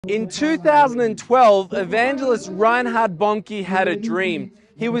In 2012, evangelist Reinhard Bonnke had a dream.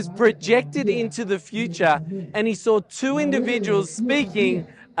 He was projected into the future and he saw two individuals speaking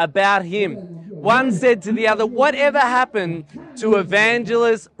about him. One said to the other, "Whatever happened to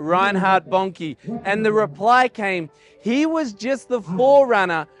evangelist Reinhard Bonnke?" And the reply came, "He was just the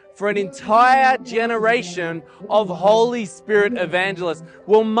forerunner for an entire generation of Holy Spirit evangelists."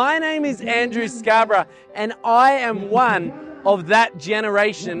 Well, my name is Andrew Scarborough and I am one of that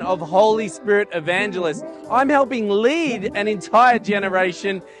generation of Holy Spirit evangelists. I'm helping lead an entire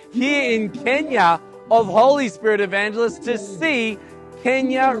generation here in Kenya of Holy Spirit evangelists to see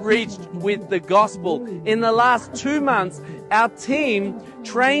Kenya reached with the gospel. In the last 2 months, our team,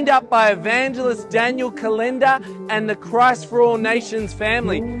 trained up by evangelist Daniel Kalenda and the Christ for All Nations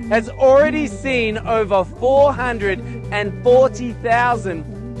family, has already seen over 440,000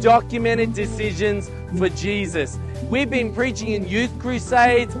 documented decisions for Jesus. We've been preaching in youth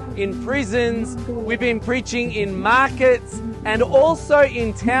crusades, in prisons, we've been preaching in markets, and also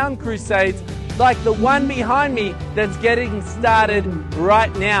in town crusades like the one behind me that's getting started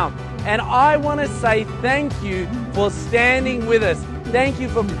right now. And I want to say thank you for standing with us. Thank you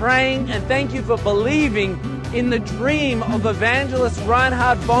for praying and thank you for believing in the dream of evangelist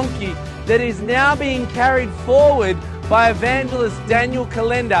Reinhard Bonnke that is now being carried forward by evangelist Daniel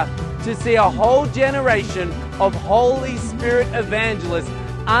Kalenda to see a whole generation of Holy Spirit evangelists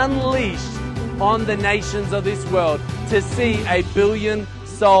unleashed on the nations of this world to see a billion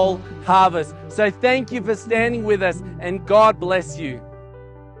soul harvest. So thank you for standing with us and God bless you.